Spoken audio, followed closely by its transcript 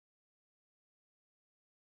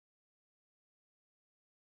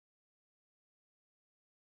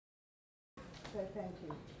Thank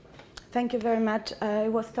you. Thank you very much. I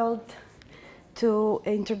was told to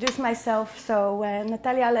introduce myself. So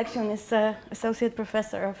Natalia Aleksiun is Associate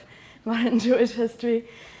Professor of Modern Jewish History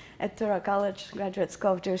at Touro College, Graduate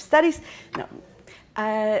School of Jewish Studies. No.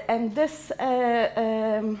 And this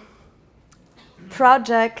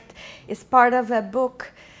project is part of a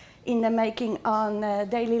book in the making on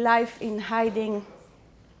daily life in hiding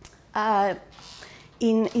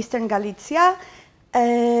in Eastern Galicia.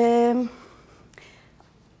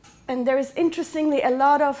 And there is, interestingly, a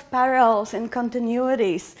lot of parallels and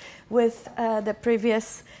continuities with the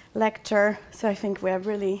previous lecture. So I think we are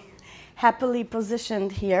really happily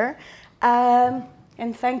positioned here. And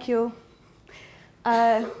thank you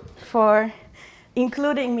for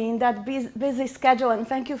including me in that busy schedule. And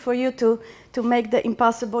thank you for you to make the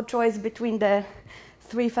impossible choice between the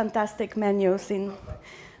three fantastic menus in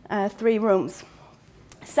 3 rooms.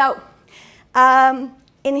 So,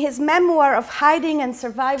 in his memoir of hiding and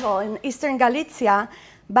survival in Eastern Galicia,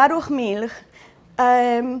 Baruch Milch,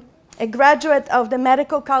 a graduate of the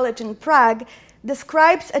Medical College in Prague,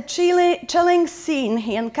 describes a chilling scene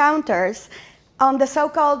he encounters on the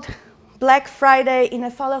so-called Black Friday in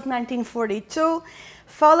the fall of 1942,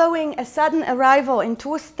 following a sudden arrival in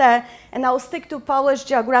Tłuste, and I'll stick to Polish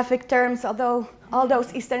geographic terms, although all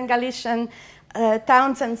those Eastern Galician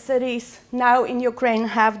towns and cities now in Ukraine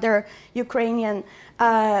have their Ukrainian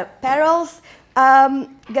perils.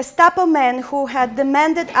 Gestapo men who had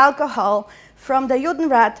demanded alcohol from the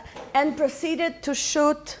Judenrat and proceeded to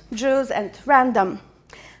shoot Jews at random.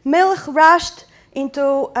 Milch rushed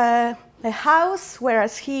into a house where,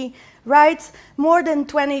 as he writes, more than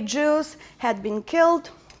 20 Jews had been killed,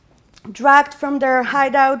 dragged from their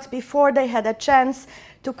hideouts before they had a chance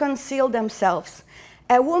to conceal themselves.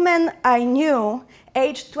 A woman I knew,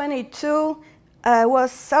 aged 22,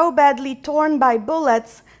 was so badly torn by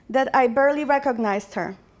bullets that I barely recognized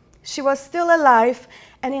her. She was still alive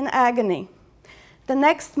and in agony. The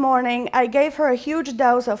next morning, I gave her a huge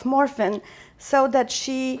dose of morphine so that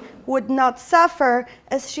she would not suffer,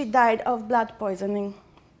 as she died of blood poisoning.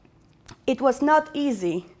 It was not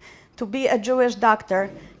easy to be a Jewish doctor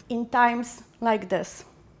in times like this.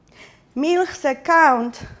 Milch's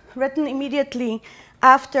account, written immediately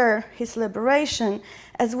after his liberation,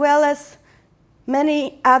 as well as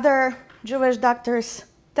many other Jewish doctors'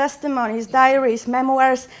 testimonies, diaries,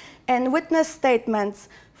 memoirs, and witness statements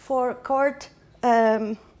for court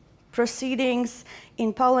proceedings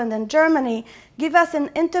in Poland and Germany, give us an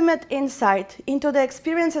intimate insight into the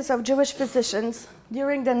experiences of Jewish physicians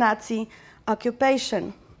during the Nazi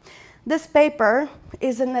occupation. This paper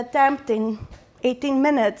is an attempt in 18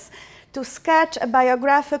 minutes to sketch a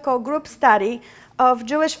biographical group study of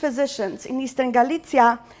Jewish physicians in Eastern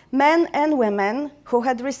Galicia, men and women who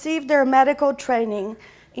had received their medical training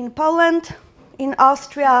in Poland, in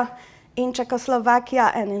Austria, in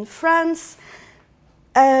Czechoslovakia, and in France,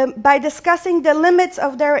 by discussing the limits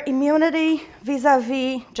of their immunity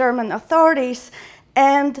vis-à-vis German authorities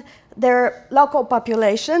and their local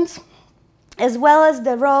populations, as well as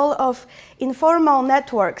the role of informal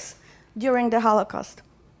networks during the Holocaust.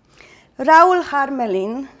 Raoul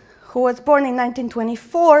Harmelin, who was born in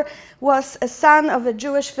 1924, was a son of a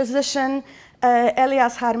Jewish physician,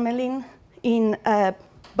 Elias Harmelin, in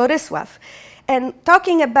Borisław. And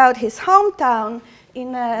talking about his hometown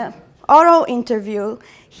in an oral interview,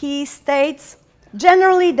 he states,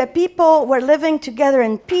 "Generally, the people were living together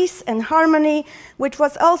in peace and harmony, which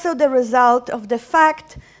was also the result of the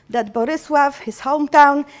fact that Borisław, his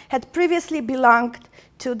hometown, had previously belonged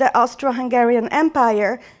to the Austro-Hungarian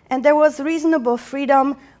Empire, and there was reasonable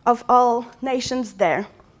freedom of all nations there."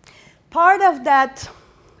 Part of that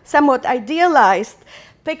somewhat idealized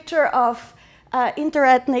picture of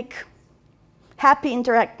happy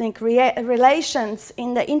interethnic relations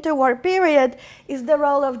in the interwar period is the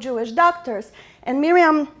role of Jewish doctors. And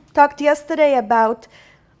Miriam talked yesterday about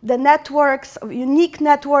the networks, unique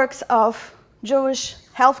networks of Jewish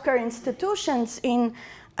healthcare institutions in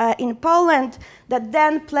Poland that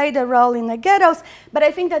then played a role in the ghettos. But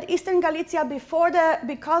I think that Eastern Galicia,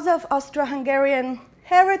 because of Austro-Hungarian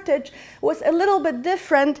heritage, was a little bit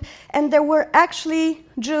different, and there were actually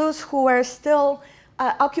Jews who were still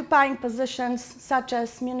occupying positions such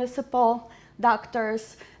as municipal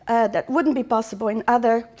doctors that wouldn't be possible in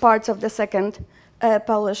other parts of the Second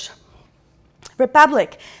Polish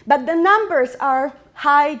Republic. But the numbers are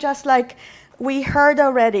high, just like we heard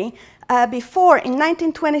already. Before, in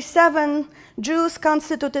 1927, Jews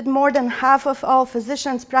constituted more than half of all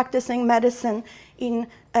physicians practicing medicine in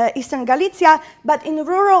Eastern Galicia, but in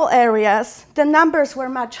rural areas, the numbers were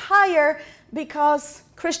much higher because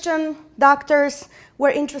Christian doctors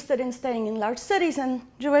were interested in staying in large cities, and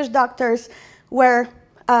Jewish doctors were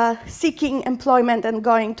seeking employment and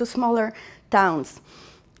going to smaller towns.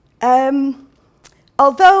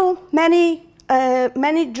 Although many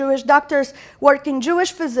Jewish doctors worked in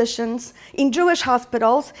Jewish physicians, in Jewish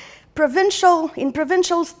hospitals, in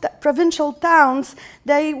provincial towns,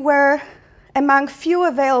 they were among few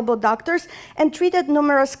available doctors and treated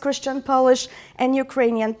numerous Christian, Polish, and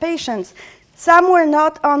Ukrainian patients. Some were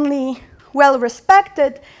not only well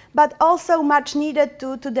respected, but also much needed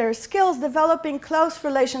to their skills, developing close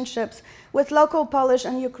relationships with local Polish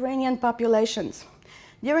and Ukrainian populations.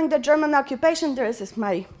 During the German occupation, this is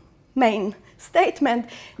my main statement,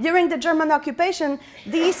 during the German occupation,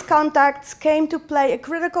 these contacts came to play a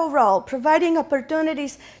critical role, providing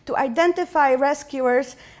opportunities to identify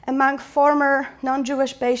rescuers among former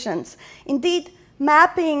non-Jewish patients. Indeed,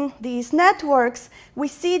 mapping these networks, we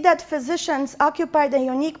see that physicians occupied a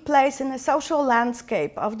unique place in the social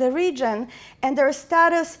landscape of the region, and their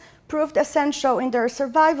status proved essential in their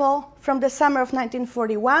survival from the summer of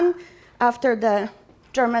 1941, after the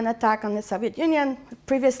German attack on the Soviet Union.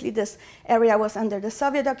 Previously, this area was under the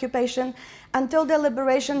Soviet occupation, until the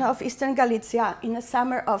liberation of Eastern Galicia in the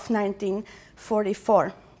summer of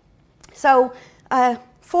 1944. So,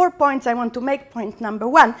 4 points I want to make. Point number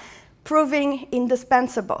one, proving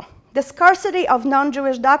indispensable. The scarcity of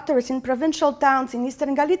non-Jewish doctors in provincial towns in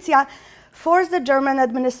Eastern Galicia forced the German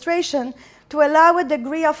administration to allow a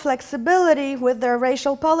degree of flexibility with their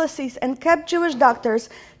racial policies and kept Jewish doctors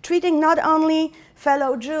treating not only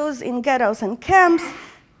fellow Jews in ghettos and camps,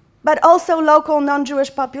 but also local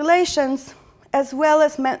non-Jewish populations, as well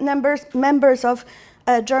as members of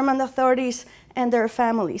German authorities and their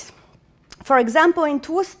families. For example, in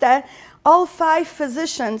Tłuste, all 5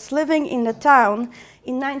 physicians living in the town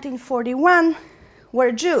in 1941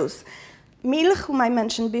 were Jews. Milch, whom I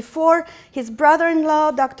mentioned before, his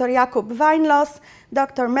brother-in-law, Dr. Jakub Weinlos,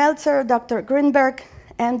 Dr. Meltzer, Dr. Grünberg,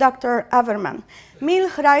 and Dr. Averman.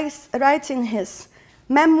 Milch writes in his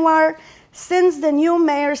memoir, "Since the new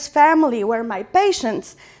mayor's family were my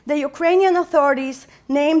patients, the Ukrainian authorities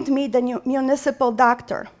named me the municipal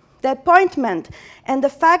doctor. The appointment and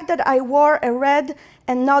the fact that I wore a red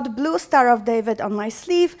and not blue Star of David on my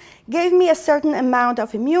sleeve gave me a certain amount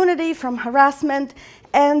of immunity from harassment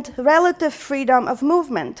and relative freedom of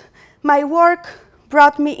movement. My work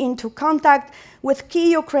brought me into contact with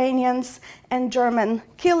key Ukrainians and German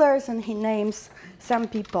killers," and he names some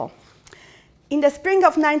people. In the spring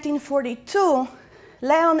of 1942,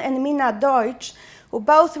 Leon and Mina Deutsch, who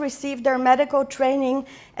both received their medical training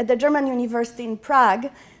at the German University in Prague,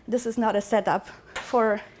 this is not a setup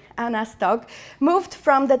for Anna's talk, moved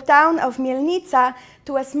from the town of Mielnica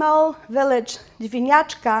to a small village,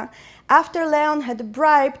 Dwiniaczka, after Leon had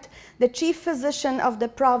bribed the chief physician of the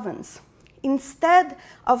province. Instead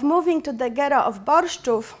of moving to the ghetto of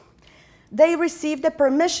Borszczów, they received a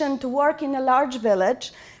permission to work in a large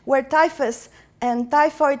village where typhus and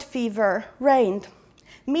typhoid fever reigned.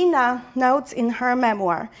 Mina notes in her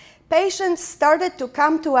memoir, "Patients started to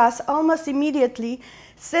come to us almost immediately,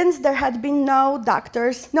 since there had been no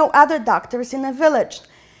other doctors in the village.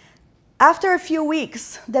 After a few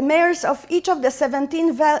weeks, the mayors of each of the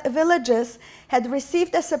 17 villages had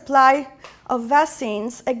received a supply of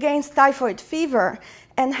vaccines against typhoid fever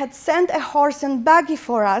and had sent a horse and buggy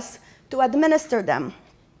for us to administer them.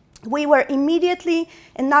 We were immediately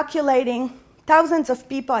inoculating thousands of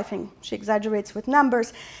people," I think she exaggerates with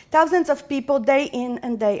numbers, "thousands of people day in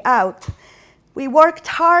and day out. We worked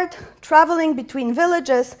hard, traveling between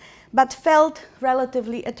villages, but felt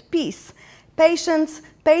relatively at peace. Patients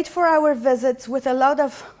paid for our visits with a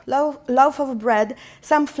loaf of bread,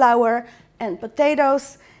 some flour, and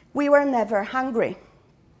potatoes. We were never hungry."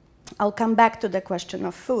 I'll come back to the question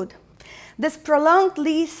of food. This prolonged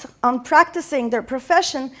lease on practicing their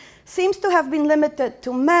profession seems to have been limited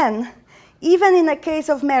to men. Even in the case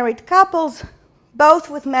of married couples, both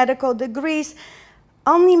with medical degrees,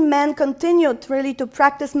 only men continued really to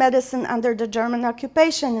practice medicine under the German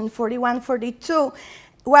occupation in 41-42.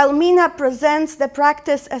 While Mina presents the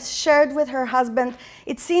practice as shared with her husband,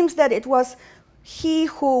 it seems that it was he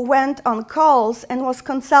who went on calls and was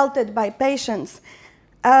consulted by patients.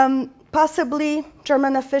 Possibly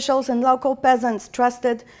German officials and local peasants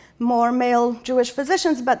trusted more male Jewish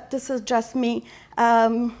physicians, but this is just me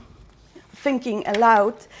thinking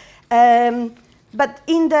aloud. But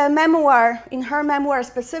in the memoir, in her memoir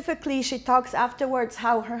specifically, she talks afterwards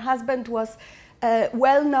how her husband was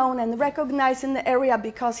well known and recognized in the area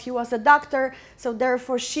because he was a doctor, so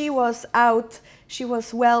therefore she was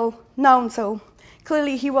well known, so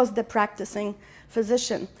clearly he was the practicing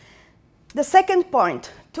physician. The second point,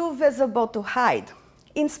 too visible to hide.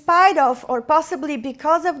 In spite of, or possibly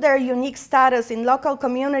because of their unique status in local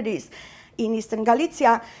communities in eastern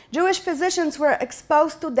Galicia, Jewish physicians were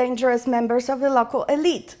exposed to dangerous members of the local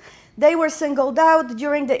elite. They were singled out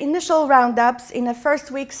during the initial roundups in the first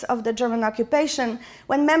weeks of the German occupation,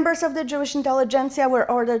 when members of the Jewish intelligentsia were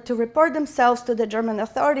ordered to report themselves to the German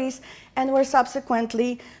authorities and were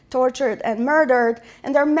subsequently tortured and murdered.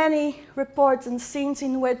 And there are many reports and scenes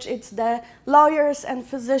in which it's the lawyers and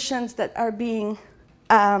physicians that are being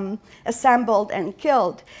assembled and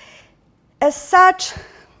killed. As such,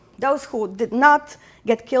 those who did not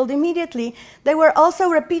get killed immediately, they were also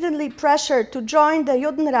repeatedly pressured to join the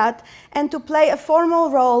Judenrat and to play a formal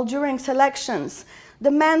role during selections,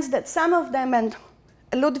 demands that some of them, and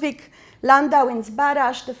Ludwig Landau in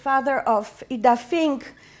Zbarasz, the father of Ida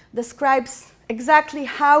Fink, describes exactly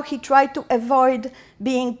how he tried to avoid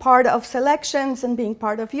being part of selections and being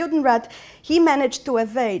part of Judenrat. He managed to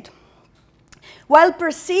evade. While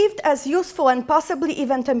perceived as useful and possibly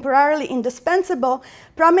even temporarily indispensable,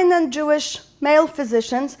 prominent Jewish male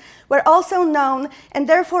physicians were also known and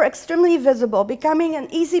therefore extremely visible, becoming an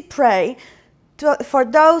easy prey for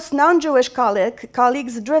those non-Jewish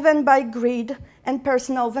colleagues driven by greed and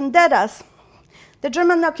personal vendettas. The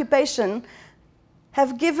German occupation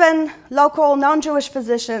have given local non-Jewish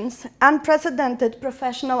physicians unprecedented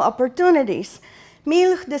professional opportunities.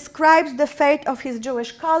 Milch describes the fate of his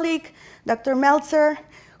Jewish colleague, Dr. Meltzer,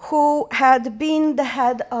 who had been the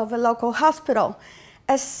head of a local hospital.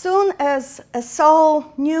 As soon as a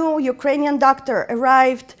sole new Ukrainian doctor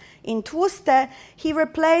arrived in Tłuste, he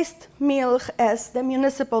replaced Milch as the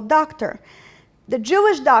municipal doctor. The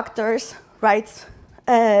Jewish doctors, writes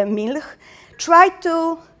Milch, tried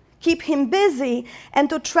to keep him busy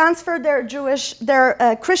and to transfer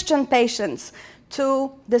their Christian patients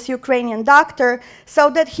to this Ukrainian doctor so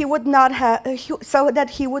that he would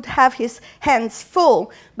have his hands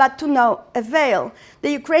full, but to no avail.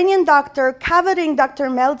 The Ukrainian doctor, coveting Dr.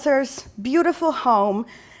 Meltzer's beautiful home,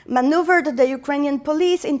 maneuvered the Ukrainian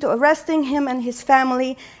police into arresting him and his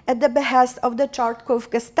family at the behest of the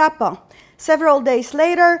Chartkov Gestapo. Several days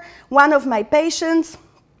later, one of my patients,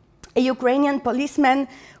 a Ukrainian policeman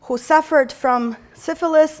who suffered from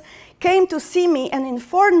syphilis, came to see me and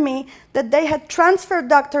informed me that they had transferred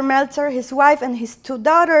Dr. Meltzer, his wife, and his two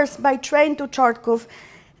daughters by train to Chartkov,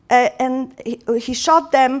 and he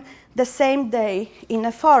shot them the same day in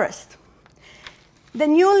a forest. The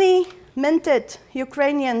newly minted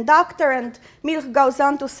Ukrainian doctor, and Milch goes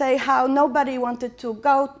on to say how nobody wanted to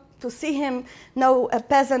go to see him, no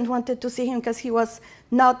peasant wanted to see him because he was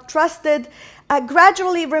not trusted,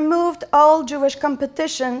 gradually removed all Jewish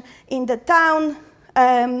competition in the town,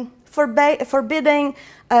 forbidding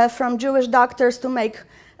from Jewish doctors to make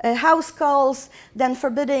house calls, then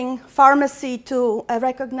forbidding pharmacy to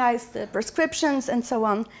recognize the prescriptions, and so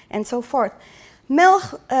on and so forth.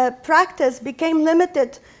 Milch's practice became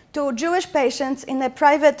limited to Jewish patients in a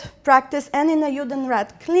private practice and in a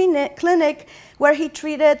Judenrat clinic where he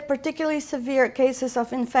treated particularly severe cases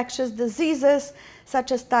of infectious diseases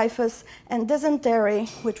such as typhus and dysentery,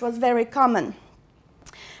 which was very common.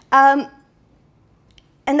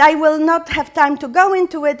 And I will not have time to go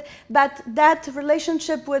into it, but that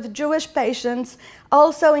relationship with Jewish patients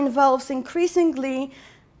also involves increasingly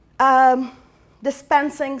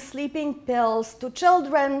dispensing sleeping pills to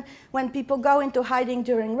children when people go into hiding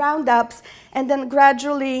during roundups, and then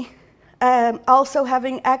gradually also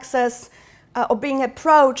having access or being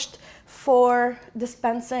approached for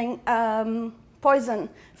dispensing poison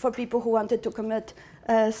for people who wanted to commit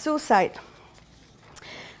suicide.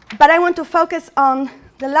 But I want to focus on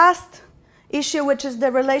the last issue, which is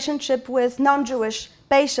the relationship with non-Jewish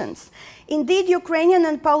patients. Indeed, Ukrainian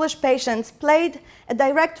and Polish patients played a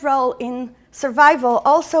direct role in survival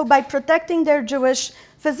also by protecting their Jewish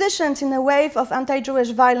physicians in a wave of anti-Jewish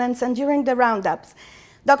violence and during the roundups.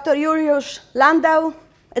 Dr. Juliusz Landau,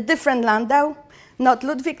 a different Landau, not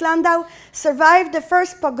Ludwig Landau, survived the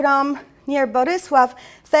first pogrom near Borisław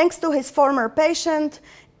thanks to his former patient,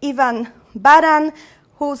 Ivan Baran,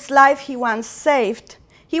 whose life he once saved.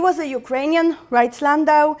 He was a Ukrainian, writes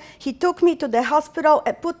Landau. He took me to the hospital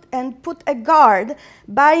and put a guard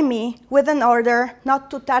by me with an order not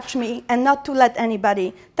to touch me and not to let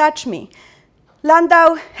anybody touch me.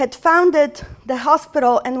 Landau had founded the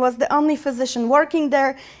hospital and was the only physician working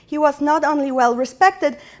there. He was not only well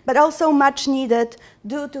respected, but also much needed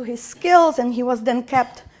due to his skills, and he was then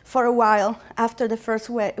kept for a while after the first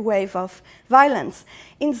wave of violence.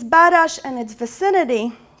 In Zbarasz and its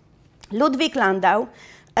vicinity, Ludwig Landau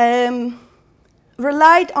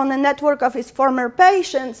relied on a network of his former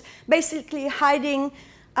patients, basically hiding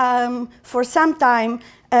for some time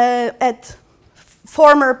at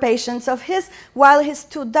former patients of his, while his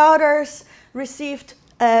two daughters received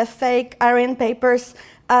fake iron papers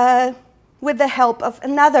with the help of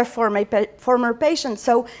another former patient.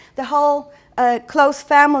 So the whole close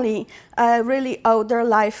family really owed their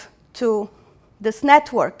life to this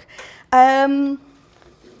network.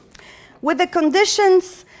 With the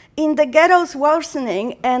conditions in the ghettos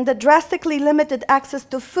worsening and the drastically limited access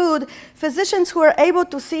to food, physicians who were able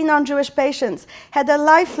to see non-Jewish patients had a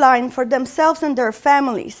lifeline for themselves and their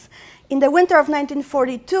families. In the winter of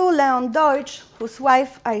 1942, Leon Deutsch, whose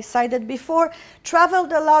wife I cited before,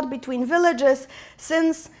 traveled a lot between villages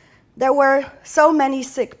since there were so many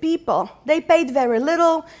sick people. They paid very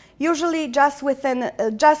little, usually just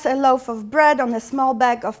a loaf of bread on a small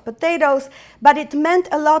bag of potatoes, but it meant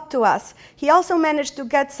a lot to us. He also managed to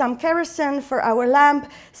get some kerosene for our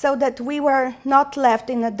lamp so that we were not left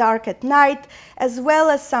in the dark at night, as well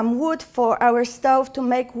as some wood for our stove to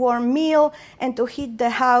make warm meal and to heat the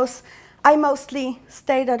house. I mostly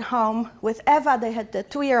stayed at home with Eva. They had the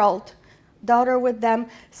 2-year-old daughter with them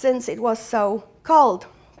since it was so cold.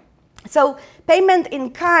 So payment in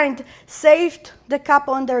kind saved the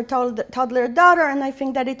couple and their toddler daughter, and I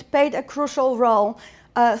think that it played a crucial role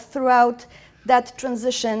throughout that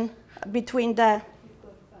transition between the...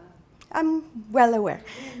 I'm well aware.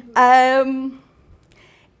 In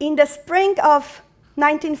the spring of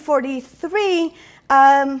 1943,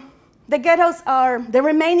 the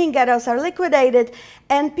remaining ghettos are liquidated,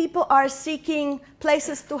 and people are seeking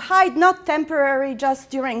places to hide, not temporary, just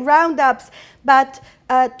during roundups, but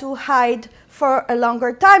to hide for a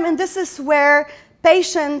longer time. And this is where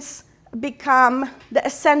patients become the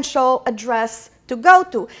essential address to go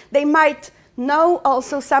to. They might know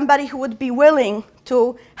also somebody who would be willing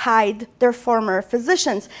to hide their former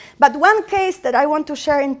physicians. But one case that I want to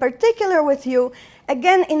share in particular with you,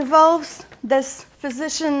 again, involves this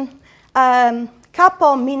physician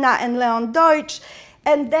couple, Mina and Leon Deutsch,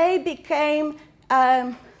 and they became,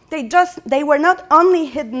 they were not only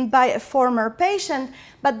hidden by a former patient,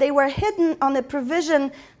 but they were hidden on the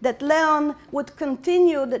provision that Leon would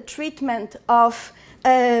continue the treatment of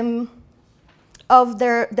the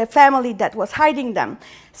family that was hiding them.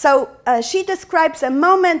 So she describes a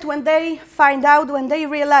moment when they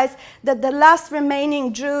realize that the last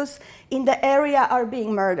remaining Jews in the area are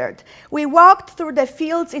being murdered. We walked through the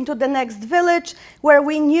fields into the next village where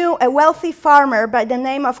we knew a wealthy farmer by the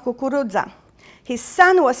name of Kukurudza. His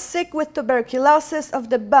son was sick with tuberculosis of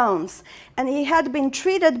the bones, and he had been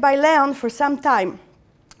treated by Leon for some time.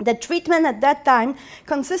 The treatment at that time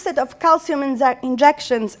consisted of calcium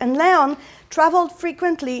injections, and Leon traveled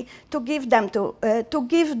frequently to give them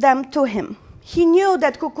to him. He knew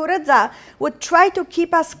that Kukurudza would try to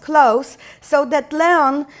keep us close so that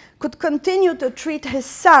Leon could continue to treat his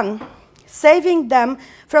son, saving them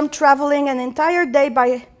from traveling an entire day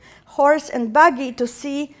by horse and buggy to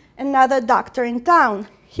see another doctor in town.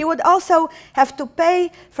 He would also have to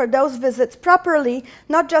pay for those visits properly,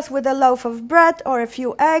 not just with a loaf of bread or a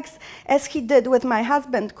few eggs, as he did with my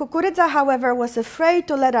husband. Kukurudza, however, was afraid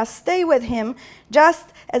to let us stay with him,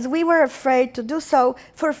 just as we were afraid to do so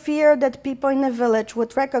for fear that people in the village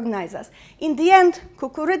would recognize us. In the end,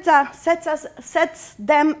 Kukurudza sets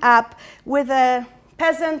them up with a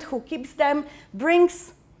peasant who keeps them,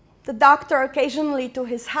 brings the doctor occasionally to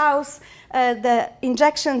his house. The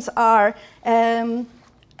injections are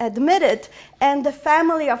admitted, and the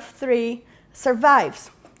family of 3 survives.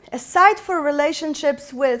 Aside from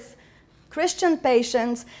relationships with Christian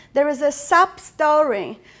patients, there is a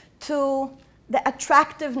sub-story to the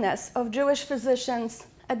attractiveness of Jewish physicians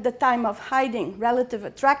at the time of hiding, relative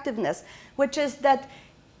attractiveness, which is that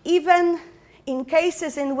even in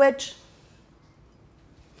cases in which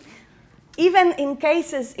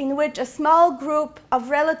a small group of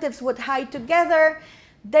relatives would hide together,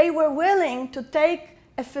 they were willing to take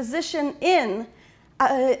a physician in,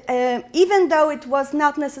 even though it was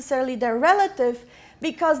not necessarily their relative,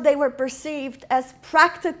 because they were perceived as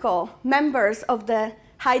practical members of the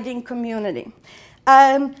hiding community.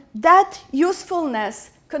 That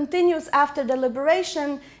usefulness continues after the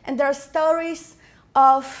liberation, and there are stories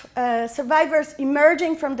of survivors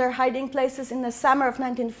emerging from their hiding places in the summer of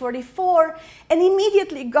 1944 and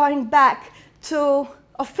immediately going back to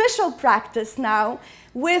official practice now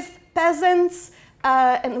with peasants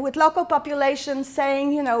and with local populations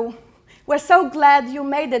saying, you know, we're so glad you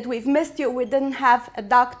made it, we've missed you, we didn't have a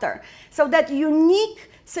doctor. So that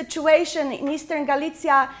unique situation in Eastern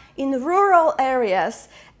Galicia in rural areas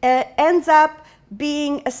ends up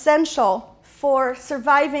being essential for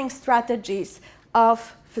surviving strategies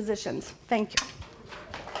of physicians. Thank you.